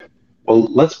Well,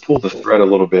 let's pull the thread a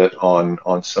little bit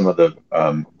on some of the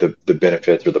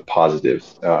benefits or the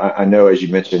positives. I know, as you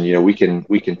mentioned, we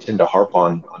can tend to harp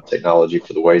on technology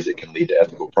for the ways it can lead to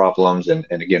ethical problems, and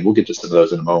again, we'll get to some of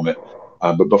those in a moment.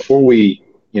 But before we,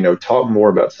 talk more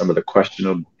about some of the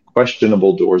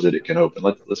questionable doors that it can open,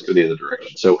 let's go the other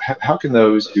direction. So, how can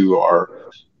those who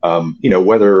are,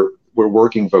 whether we're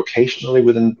working vocationally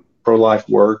within pro-life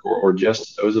work or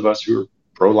just those of us who are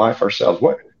pro-life ourselves,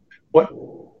 what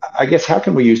I guess how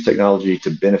can we use technology to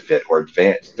benefit or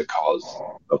advance the cause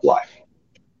of life?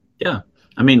 Yeah.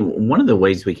 I mean, one of the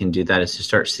ways we can do that is to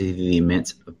start seeing the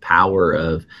immense power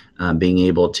of being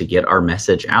able to get our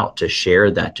message out, to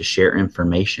share that, to share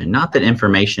information. Not that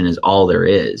information is all there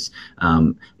is.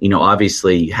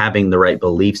 Obviously having the right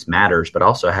beliefs matters, but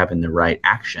also having the right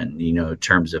action, in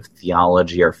terms of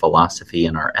theology, our philosophy,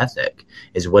 and our ethic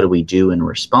is what do we do in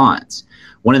response?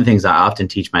 One of the things I often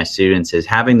teach my students is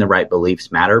having the right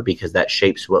beliefs matter because that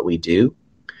shapes what we do.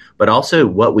 But also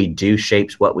what we do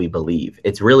shapes what we believe.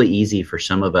 It's really easy for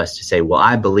some of us to say, well,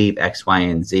 I believe X, Y,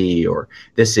 and Z, or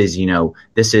this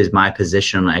is my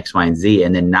position on X, Y, and Z,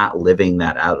 and then not living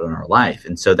that out in our life.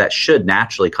 And so that should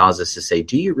naturally cause us to say,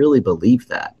 do you really believe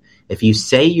that? If you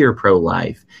say you're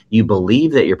pro-life, you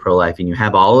believe that you're pro-life, and you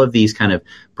have all of these kind of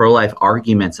pro-life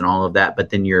arguments and all of that, but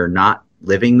then you're not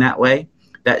living that way,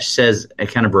 that says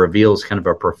it kind of reveals kind of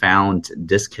a profound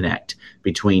disconnect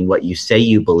between what you say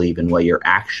you believe and what you're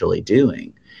actually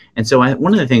doing. And so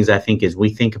one of the things I think is we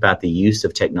think about the use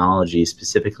of technology,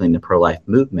 specifically in the pro-life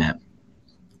movement.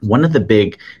 One of the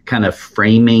big kind of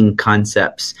framing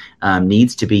concepts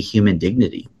needs to be human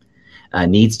dignity,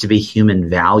 needs to be human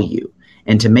value.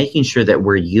 And to making sure that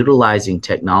we're utilizing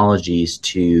technologies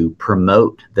to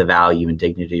promote the value and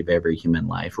dignity of every human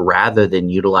life rather than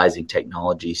utilizing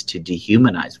technologies to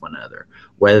dehumanize one another,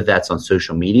 whether that's on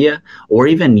social media or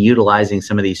even utilizing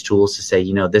some of these tools to say,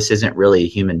 this isn't really a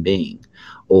human being,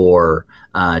 or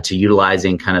to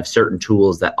utilizing kind of certain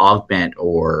tools that augment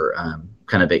or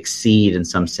kind of exceed in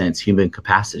some sense human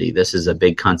capacity. This is a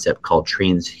big concept called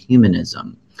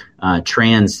transhumanism.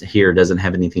 Trans here doesn't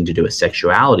have anything to do with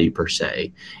sexuality per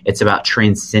se. It's about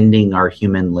transcending our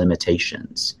human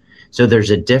limitations. So there's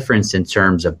a difference in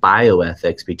terms of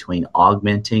bioethics between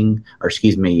kind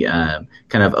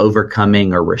of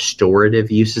overcoming or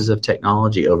restorative uses of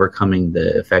technology, overcoming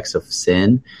the effects of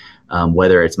sin,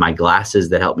 whether it's my glasses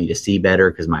that help me to see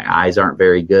better because my eyes aren't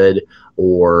very good,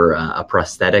 or a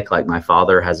prosthetic, like my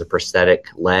father has a prosthetic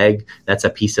leg. That's a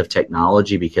piece of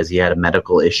technology because he had a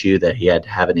medical issue that he had to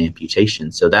have an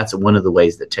amputation. So that's one of the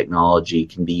ways that technology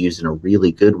can be used in a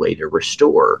really good way to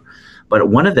restore. But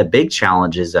one of the big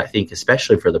challenges, I think,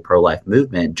 especially for the pro-life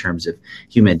movement in terms of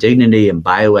human dignity and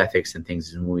bioethics and things,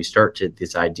 is when we start to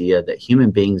this idea that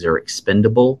human beings are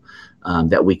expendable,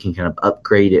 that we can kind of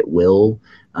upgrade at will,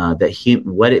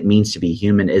 what it means to be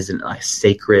human isn't a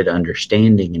sacred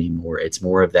understanding anymore. It's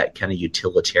more of that kind of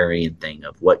utilitarian thing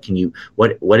of what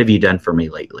have you done for me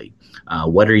lately?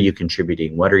 What are you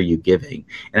contributing? What are you giving?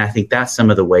 And I think that's some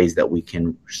of the ways that we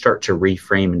can start to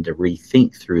reframe and to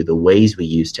rethink through the ways we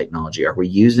use technology. Are we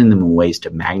using them in ways to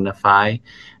magnify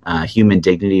human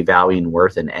dignity, value, and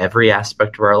worth in every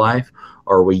aspect of our life?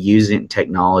 Or are we using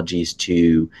technologies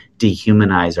to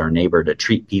dehumanize our neighbor, to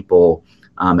treat people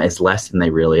as less than they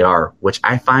really are, which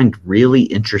I find really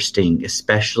interesting,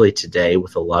 especially today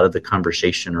with a lot of the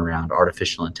conversation around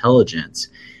artificial intelligence,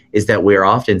 is that we're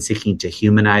often seeking to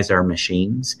humanize our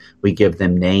machines. We give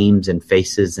them names and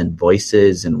faces and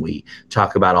voices, and we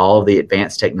talk about all of the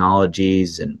advanced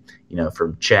technologies and,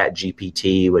 from Chat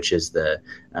GPT, which is the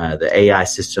AI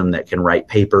system that can write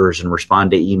papers and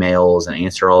respond to emails and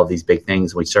answer all of these big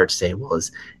things. We start to say, well,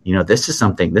 this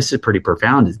is pretty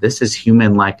profound. This is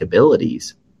human-like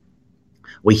abilities.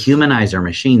 We humanize our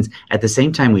machines. At the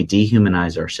same time, we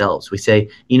dehumanize ourselves. We say,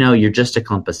 you're just a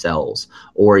clump of cells,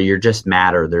 or you're just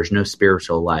matter. There's no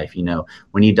spiritual life.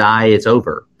 When you die, it's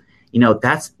over.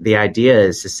 That's the idea,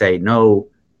 is to say, no,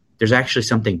 there's actually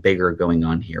something bigger going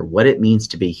on here. What it means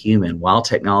to be human, while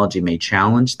technology may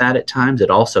challenge that at times,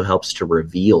 it also helps to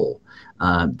reveal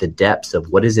the depths of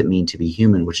what does it mean to be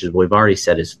human, which is what we've already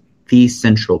said is the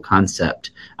central concept,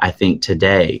 I think,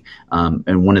 today.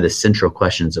 And one of the central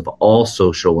questions of all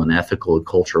social and ethical and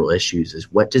cultural issues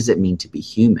is, what does it mean to be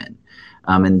human?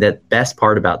 And the best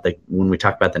part about when we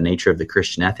talk about the nature of the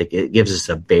Christian ethic, it gives us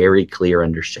a very clear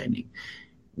understanding.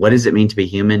 What does it mean to be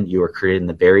human? You are created in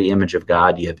the very image of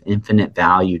God. You have infinite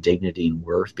value, dignity, and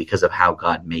worth because of how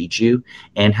God made you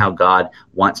and how God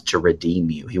wants to redeem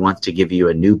you. He wants to give you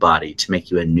a new body, to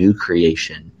make you a new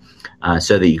creation,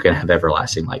 so that you can have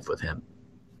everlasting life with him.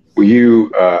 Well,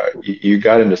 you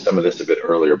got into some of this a bit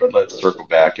earlier, but let's circle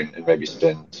back and maybe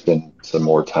spend some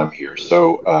more time here.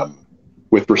 So,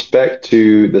 with respect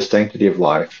to the sanctity of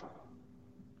life,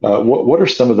 what are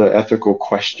some of the ethical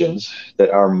questions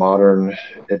that our modern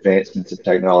advancements in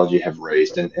technology have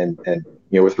raised? And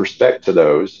with respect to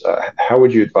those, how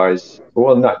would you advise?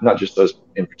 Well, not just those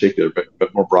in particular,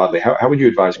 but more broadly, how would you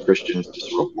advise Christians to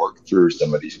sort of work through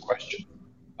some of these questions?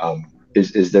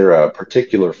 Is there a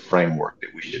particular framework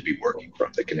that we should be working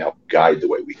from that can help guide the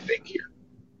way we think here?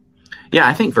 Yeah,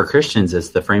 I think for Christians, it's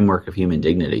the framework of human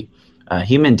dignity.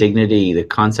 Human dignity, the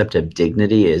concept of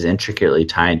dignity, is intricately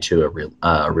tied to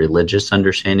a religious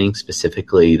understanding,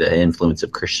 specifically the influence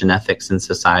of Christian ethics in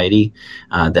society.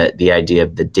 That the idea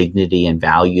of the dignity and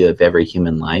value of every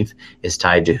human life is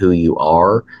tied to who you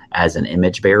are as an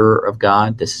image bearer of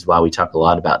God. This is why we talk a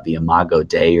lot about the Imago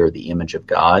Dei, or the image of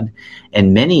God.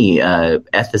 And many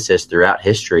ethicists throughout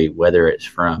history, whether it's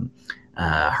from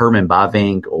Herman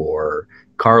Bavinck or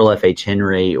Carl F. H.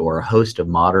 Henry, or a host of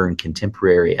modern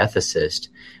contemporary ethicists,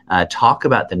 talk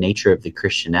about the nature of the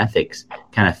Christian ethics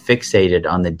kind of fixated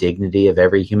on the dignity of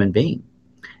every human being.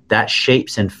 That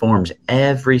shapes and forms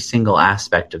every single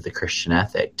aspect of the Christian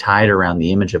ethic, tied around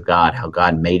the image of God, how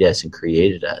God made us and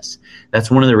created us.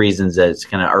 That's one of the reasons that it's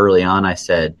kind of early on I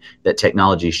said that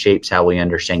technology shapes how we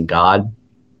understand God,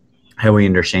 how we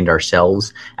understand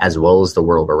ourselves, as well as the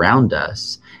world around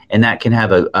us. And that can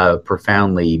have a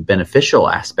profoundly beneficial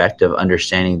aspect of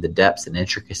understanding the depths and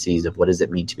intricacies of what does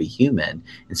it mean to be human.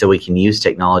 And so we can use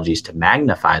technologies to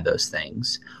magnify those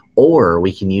things, or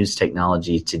we can use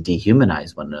technology to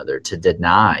dehumanize one another, to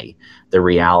deny the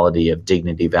reality of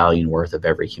dignity, value, and worth of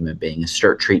every human being, and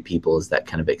start treat people as that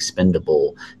kind of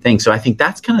expendable thing. So I think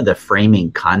that's kind of the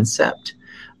framing concept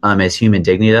as human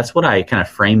dignity. That's what I kind of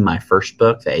framed my first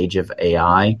book, The Age of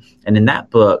AI. And in that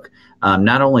book,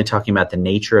 not only talking about the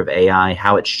nature of AI,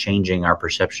 how it's changing our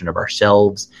perception of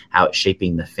ourselves, how it's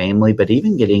shaping the family, but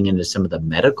even getting into some of the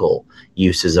medical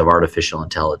uses of artificial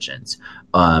intelligence,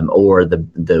 or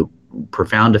the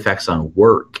profound effects on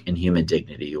work and human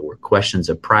dignity, or questions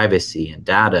of privacy and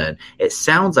data. It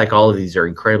sounds like all of these are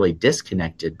incredibly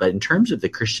disconnected, but in terms of the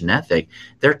Christian ethic,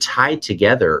 they're tied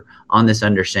together on this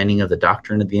understanding of the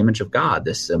doctrine of the image of God,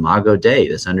 this Imago Dei,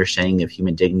 this understanding of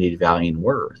human dignity, value, and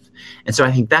worth. And so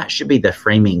I think that should be the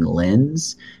framing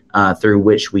lens through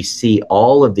which we see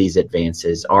all of these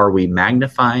advances. Are we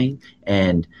magnifying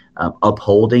and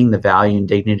upholding the value and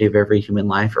dignity of every human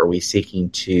life? Or are we seeking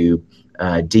to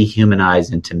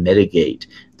dehumanize and to mitigate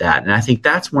that? And I think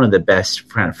that's one of the best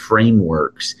kind of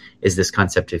frameworks, is this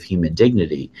concept of human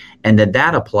dignity. And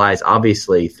that applies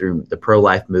obviously through the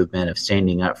pro-life movement of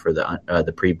standing up for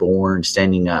the preborn,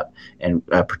 standing up and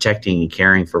protecting and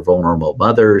caring for vulnerable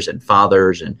mothers and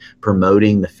fathers, and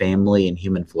promoting the family and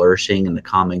human flourishing and the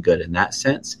common good in that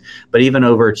sense. But even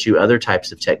over to other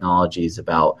types of technologies,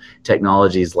 about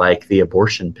technologies like the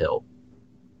abortion pill.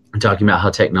 I'm talking about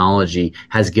how technology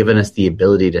has given us the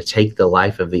ability to take the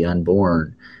life of the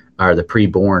unborn, or the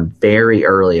preborn, very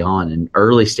early on, in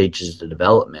early stages of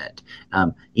development.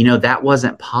 That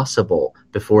wasn't possible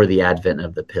before the advent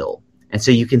of the pill. And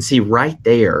so you can see right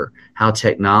there how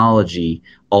technology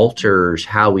alters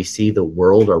how we see the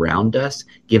world around us,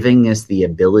 giving us the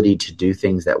ability to do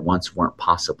things that once weren't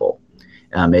possible.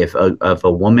 If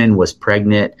a woman was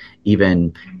pregnant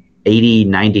even 80,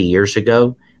 90 years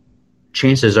ago,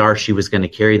 chances are she was going to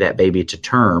carry that baby to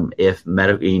term if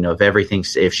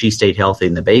she stayed healthy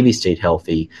and the baby stayed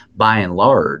healthy, by and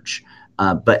large.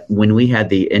 But when we had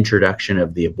the introduction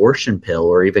of the abortion pill,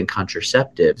 or even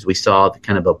contraceptives, we saw the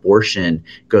kind of abortion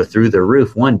go through the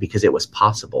roof. One, because it was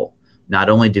possible. Not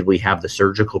only did we have the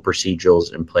surgical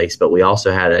procedures in place, but we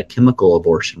also had a chemical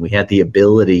abortion. We had the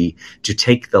ability to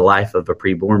take the life of a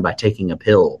preborn by taking a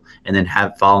pill, and then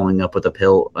following up with a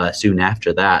pill soon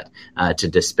after that to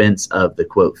dispense of the,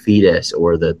 quote, fetus,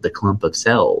 or the clump of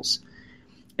cells.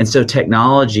 And so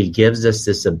technology gives us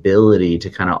this ability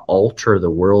to kind of alter the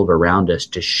world around us,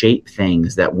 to shape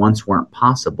things that once weren't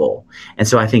possible. And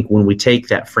so I think when we take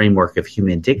that framework of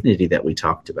human dignity that we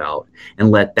talked about, and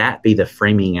let that be the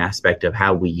framing aspect of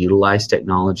how we utilize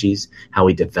technologies, how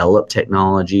we develop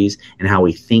technologies, and how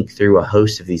we think through a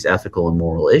host of these ethical and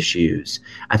moral issues,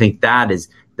 I think that is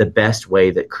the best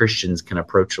way that Christians can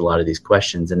approach a lot of these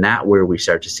questions. And that where we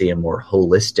start to see a more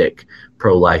holistic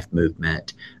pro-life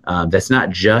movement that's not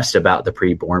just about the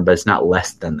preborn, but it's not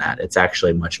less than that. It's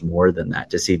actually much more than that,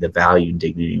 to see the value and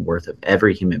dignity and worth of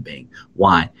every human being.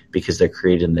 Why? Because they're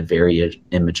created in the very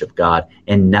image of God,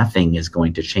 and nothing is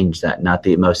going to change that, not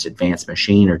the most advanced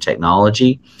machine or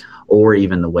technology, or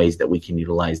even the ways that we can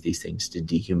utilize these things to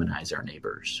dehumanize our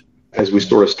neighbors. as we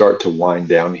sort of start to wind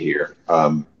down here,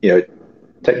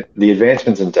 the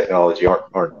advancements in technology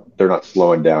aren't they're not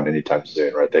slowing down anytime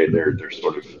soon, right? They're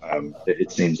sort of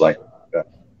it seems like uh,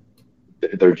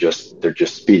 they're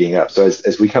just speeding up. So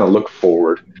as we kind of look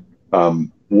forward,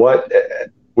 what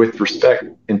with respect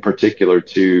in particular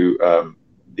to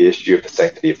the issue of the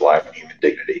sanctity of life and human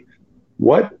dignity,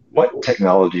 what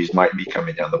technologies might be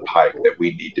coming down the pike that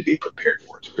we need to be prepared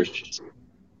for as Christians?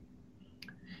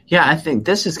 Yeah, I think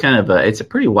this is it's a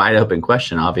pretty wide open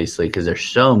question, obviously, because there's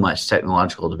so much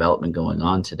technological development going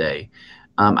on today.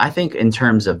 I think in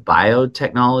terms of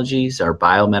biotechnologies or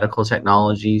biomedical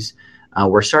technologies,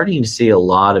 we're starting to see a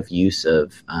lot of use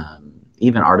of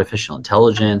even artificial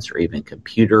intelligence or even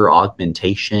computer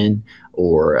augmentation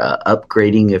or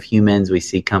upgrading of humans. We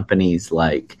see companies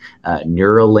like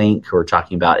Neuralink who are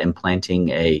talking about implanting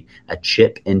a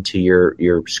chip into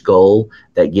your skull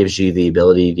that gives you the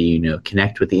ability to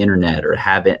connect with the internet or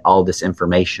have all this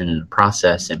information in a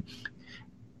process. And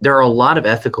there are a lot of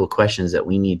ethical questions that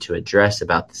we need to address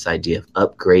about this idea of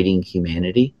upgrading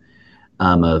humanity,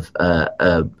 of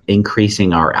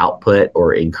increasing our output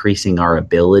or increasing our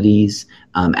abilities,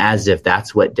 as if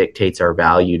that's what dictates our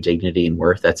value, dignity, and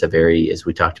worth. That's a very, as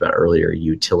we talked about earlier,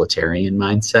 utilitarian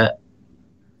mindset.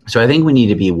 So I think we need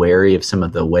to be wary of some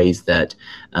of the ways that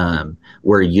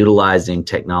we're utilizing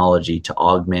technology to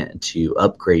augment and to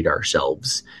upgrade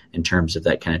ourselves in terms of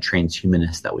that kind of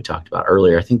transhumanist that we talked about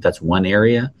earlier. I think that's one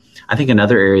area. I think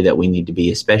another area that we need to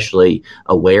be especially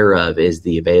aware of is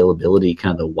the availability,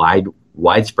 kind of the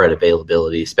widespread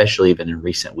availability, especially even in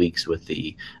recent weeks with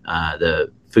the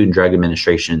Food and Drug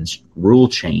Administration's rule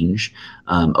change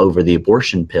over the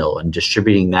abortion pill and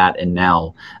distributing that, and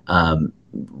now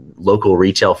local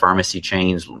retail pharmacy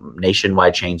chains,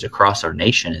 nationwide chains across our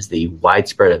nation, is the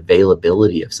widespread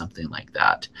availability of something like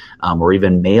that, or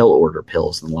even mail order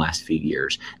pills in the last few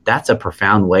years. That's a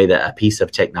profound way that a piece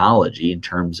of technology in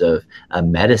terms of a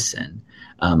medicine,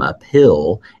 a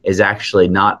pill, is actually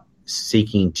not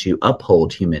seeking to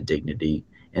uphold human dignity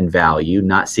and value,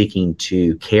 not seeking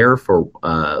to care for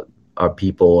our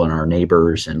people and our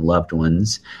neighbors and loved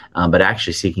ones, but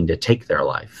actually seeking to take their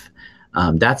life.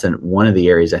 That's one of the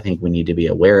areas I think we need to be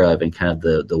aware of, and kind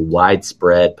of the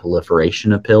widespread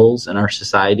proliferation of pills in our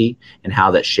society and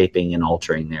how that's shaping and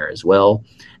altering there as well.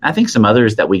 And I think some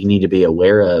others that we need to be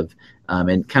aware of,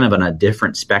 and kind of on a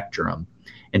different spectrum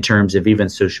in terms of even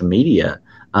social media.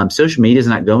 Social media is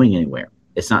not going anywhere.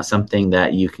 It's not something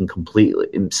that you can completely,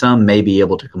 some may be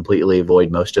able to completely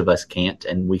avoid, most of us can't,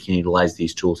 and we can utilize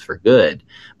these tools for good.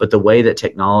 But the way that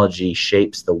technology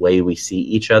shapes the way we see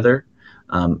each other,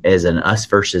 as an us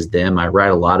versus them, I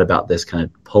write a lot about this kind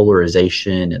of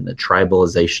polarization and the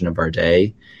tribalization of our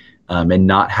day, and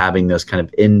not having those kind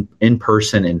of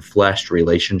in-person and flesh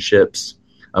relationships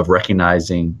of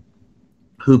recognizing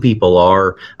who people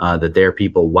are, that they're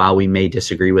people. While we may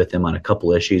disagree with them on a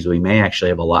couple issues, we may actually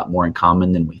have a lot more in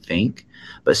common than we think.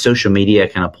 But social media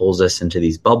kind of pulls us into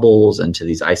these bubbles, into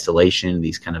these isolation,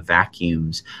 these kind of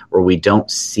vacuums where we don't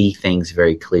see things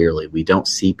very clearly. We don't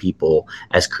see people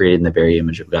as created in the very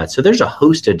image of God. So there's a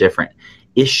host of different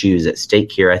issues at stake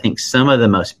here. I think some of the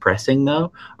most pressing,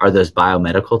 though, are those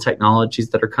biomedical technologies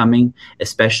that are coming,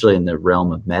 especially in the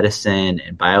realm of medicine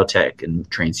and biotech and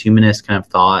transhumanist kind of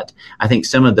thought. I think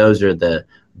some of those are the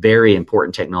very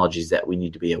important technologies that we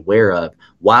need to be aware of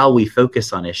while we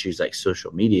focus on issues like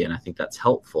social media. And I think that's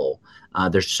helpful.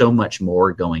 There's so much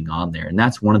more going on there. And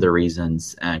that's one of the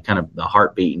reasons, kind of the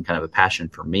heartbeat and kind of a passion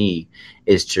for me,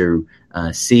 is to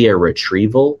see a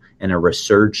retrieval and a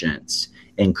resurgence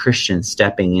in Christians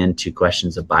stepping into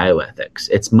questions of bioethics.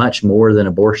 It's much more than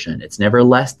abortion. It's never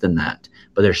less than that.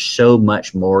 But there's so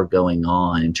much more going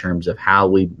on in terms of how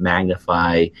we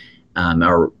magnify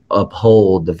or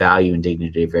uphold the value and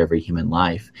dignity of every human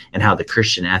life, and how the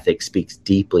Christian ethic speaks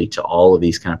deeply to all of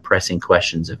these kind of pressing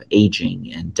questions of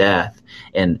aging and death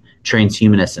and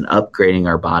transhumanists and upgrading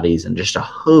our bodies, and just a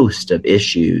host of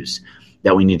issues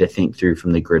that we need to think through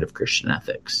from the grid of Christian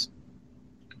ethics.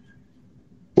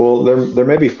 Well, there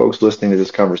may be folks listening to this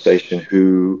conversation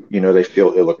who, they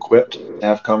feel ill-equipped to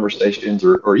have conversations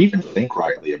or even think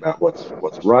rightly about what's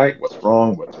right, what's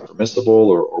wrong, what's permissible,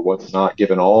 or what's not,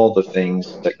 given all the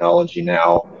things technology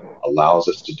now allows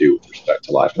us to do with respect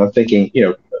to life. And I'm thinking,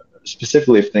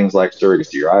 specifically of things like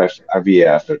surrogacy or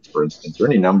IVF, for instance, or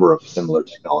any number of similar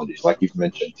technologies like you've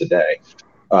mentioned today.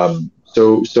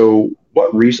 So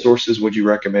what resources would you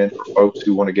recommend for folks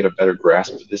who want to get a better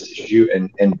grasp of this issue?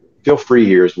 And feel free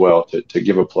here as well to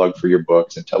give a plug for your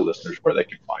books and tell listeners where they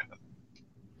can find them.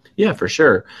 Yeah, for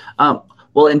sure.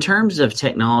 Well, in terms of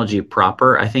technology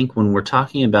proper, I think when we're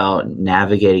talking about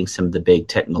navigating some of the big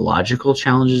technological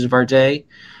challenges of our day,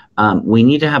 we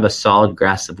need to have a solid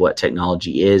grasp of what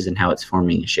technology is and how it's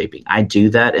forming and shaping. I do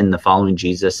that in the Following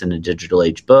Jesus in a Digital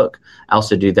Age book. I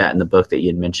also do that in the book that you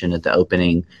had mentioned at the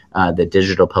opening, The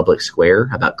Digital Public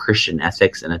Square, about Christian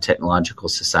ethics in a technological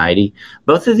society.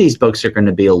 Both of these books are going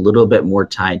to be a little bit more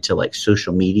tied to like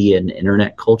social media and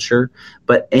internet culture,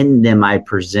 but in them I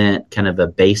present kind of a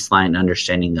baseline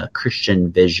understanding, a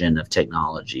Christian vision of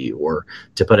technology, or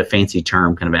to put a fancy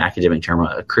term, kind of an academic term,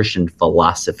 a Christian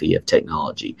philosophy of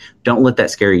technology. Don't let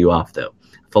that scare you off, though.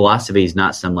 Philosophy is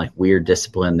not some like weird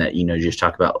discipline that, just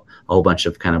talk about a whole bunch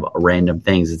of kind of random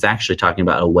things. It's actually talking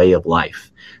about a way of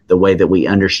life, the way that we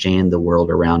understand the world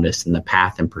around us and the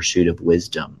path and pursuit of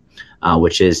wisdom,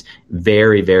 which is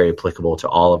very, very applicable to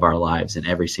all of our lives in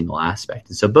every single aspect.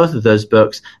 And so both of those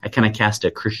books, I kind of cast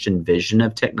a Christian vision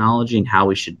of technology and how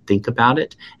we should think about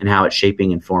it and how it's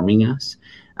shaping and forming us.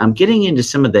 Getting into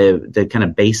some of the kind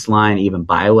of baseline, even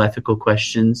bioethical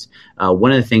questions.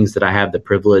 One of the things that I have the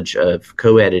privilege of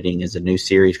co-editing is a new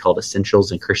series called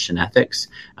Essentials in Christian Ethics.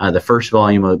 The first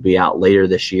volume will be out later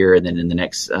this year, and then in the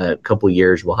next couple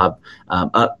years, we'll have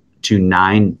up to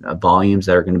 9 volumes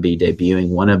that are going to be debuting.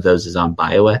 One of those is on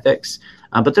bioethics.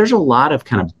 But there's a lot of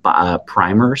kind of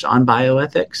primers on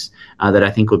bioethics that I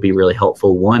think would be really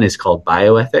helpful. One is called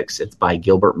Bioethics. It's by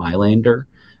Gilbert Meilander.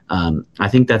 I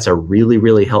think that's a really,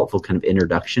 really helpful kind of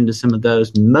introduction to some of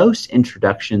those. Most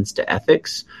introductions to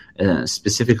ethics,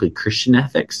 specifically Christian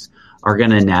ethics, are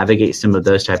going to navigate some of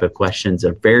those type of questions.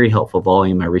 A very helpful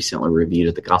volume I recently reviewed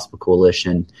at the Gospel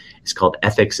Coalition is called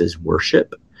Ethics is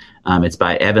Worship. It's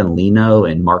by Evan Leno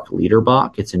and Mark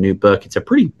Liederbach. It's a new book. It's a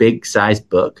pretty big sized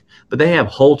book, but they have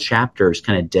whole chapters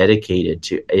kind of dedicated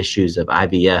to issues of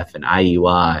IVF and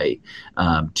IUI,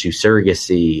 to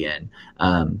surrogacy, and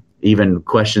even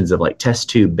questions of like test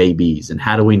tube babies, and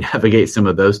how do we navigate some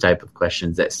of those type of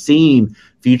questions that seem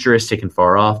futuristic and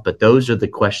far off, but those are the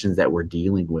questions that we're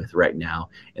dealing with right now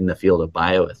in the field of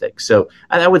bioethics. So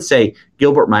I would say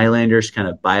Gilbert Meilander's kind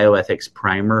of bioethics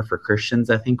primer for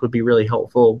Christians, I think, would be really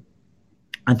helpful.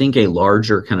 I think a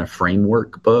larger kind of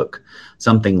framework book,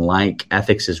 something like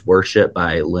Ethics is Worship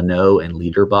by Leno and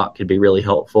Liederbach, could be really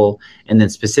helpful. And then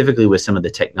specifically with some of the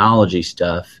technology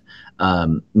stuff,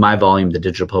 my volume, The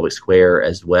Digital Public Square,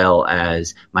 as well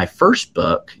as my first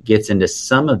book, gets into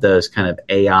some of those kind of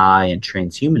AI and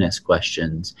transhumanist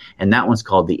questions. And that one's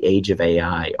called The Age of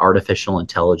AI, Artificial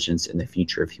Intelligence and the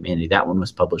Future of Humanity. That one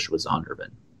was published with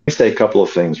Zondervan. Let me say a couple of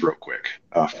things real quick.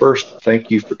 First, thank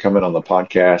you for coming on the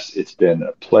podcast. It's been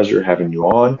a pleasure having you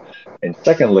on. And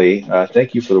secondly,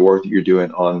 thank you for the work that you're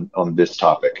doing on this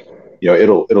topic.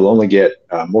 It'll only get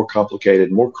more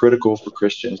complicated, more critical for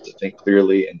Christians to think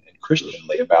clearly and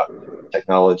Christianly about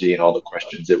technology and all the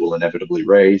questions it will inevitably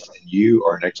raise. And you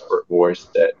are an expert voice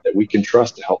that we can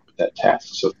trust to help with that task.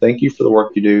 So thank you for the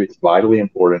work you do. It's vitally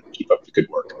important. Keep up the good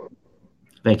work.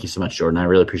 Thank you so much, Jordan. I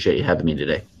really appreciate you having me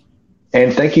today.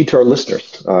 And thank you to our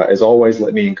listeners. As always,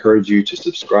 let me encourage you to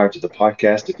subscribe to the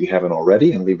podcast if you haven't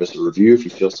already, and leave us a review if you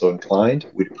feel so inclined.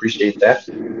 We'd appreciate that.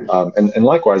 And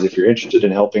likewise, if you're interested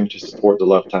in helping to support the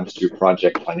Love Times 2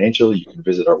 project financially, you can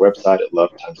visit our website at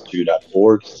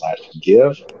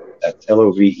lovetimes2.org/give. That's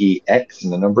LOVEX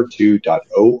and the number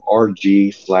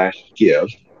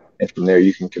 2.org/give. And from there,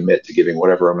 you can commit to giving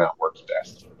whatever amount works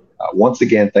best. Once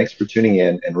again, thanks for tuning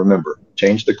in. And remember,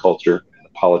 change the culture and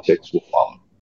the politics will follow.